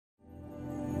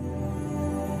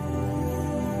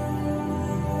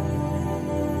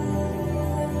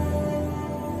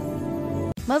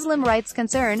Muslim rights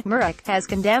concern, MURIC, has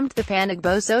condemned the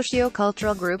pan-Igbo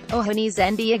socio-cultural group, Ohanaeze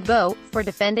Ndigbo, for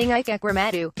defending Ike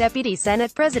Ekweremadu, Deputy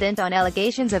Senate President, on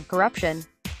allegations of corruption.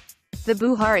 The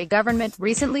Buhari government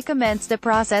recently commenced the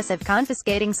process of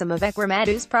confiscating some of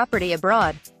Ekweremadu's property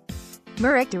abroad.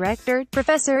 MURIC Director,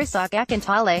 Professor Ishaq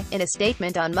Akintola, in a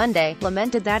statement on Monday,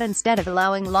 lamented that instead of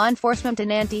allowing law enforcement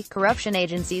and anti-corruption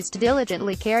agencies to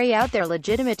diligently carry out their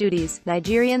legitimate duties,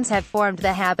 Nigerians have formed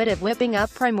the habit of whipping up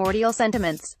primordial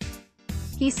sentiments.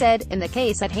 He said, in the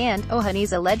case at hand,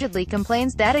 Ohanaeze allegedly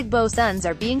complains that Igbo sons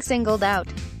are being singled out.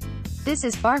 This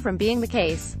is far from being the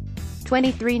case.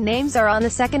 23 names are on the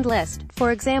second list,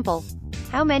 for example.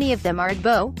 How many of them are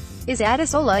Igbo? Is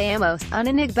Adesola Amos an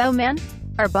Igbo man?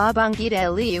 Are Babangida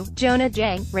Eliu, Jonah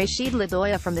Jang, Rashid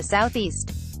Ladoya from the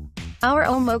southeast? Our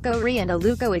Omokori and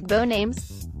Aluko Igbo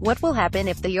names? What will happen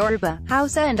if the Yoruba,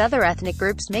 Hausa and other ethnic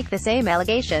groups make the same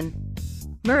allegation?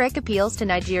 MURIC appeals to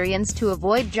Nigerians to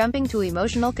avoid jumping to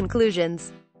emotional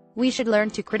conclusions. We should learn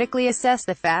to critically assess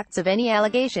the facts of any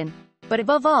allegation. But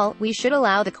above all, we should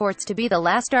allow the courts to be the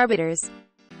last arbiters.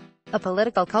 A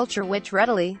political culture which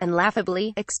readily and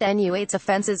laughably extenuates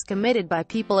offenses committed by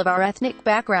people of our ethnic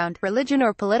background, religion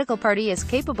or political party is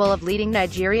capable of leading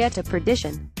Nigeria to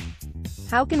perdition.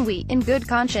 How can we, in good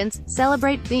conscience,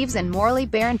 celebrate thieves and morally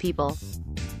barren people?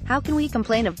 How can we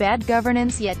complain of bad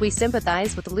governance yet we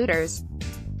sympathize with looters?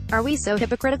 Are we so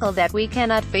hypocritical that we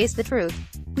cannot face the truth?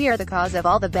 We are the cause of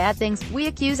all the bad things we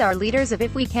accuse our leaders of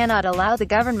if we cannot allow the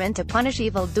government to punish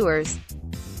evildoers.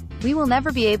 We will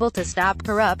never be able to stop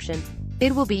corruption.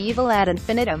 It will be evil ad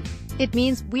infinitum. It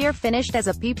means we are finished as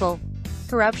a people.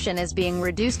 Corruption is being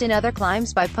reduced in other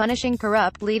climes by punishing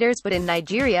corrupt leaders, but in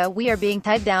Nigeria we are being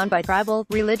tied down by tribal,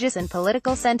 religious and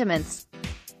political sentiments.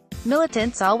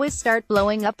 Militants always start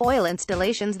blowing up oil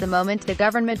installations the moment the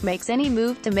government makes any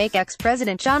move to make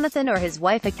ex-President Jonathan or his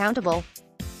wife accountable.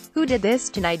 Who did this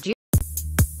to Nigeria?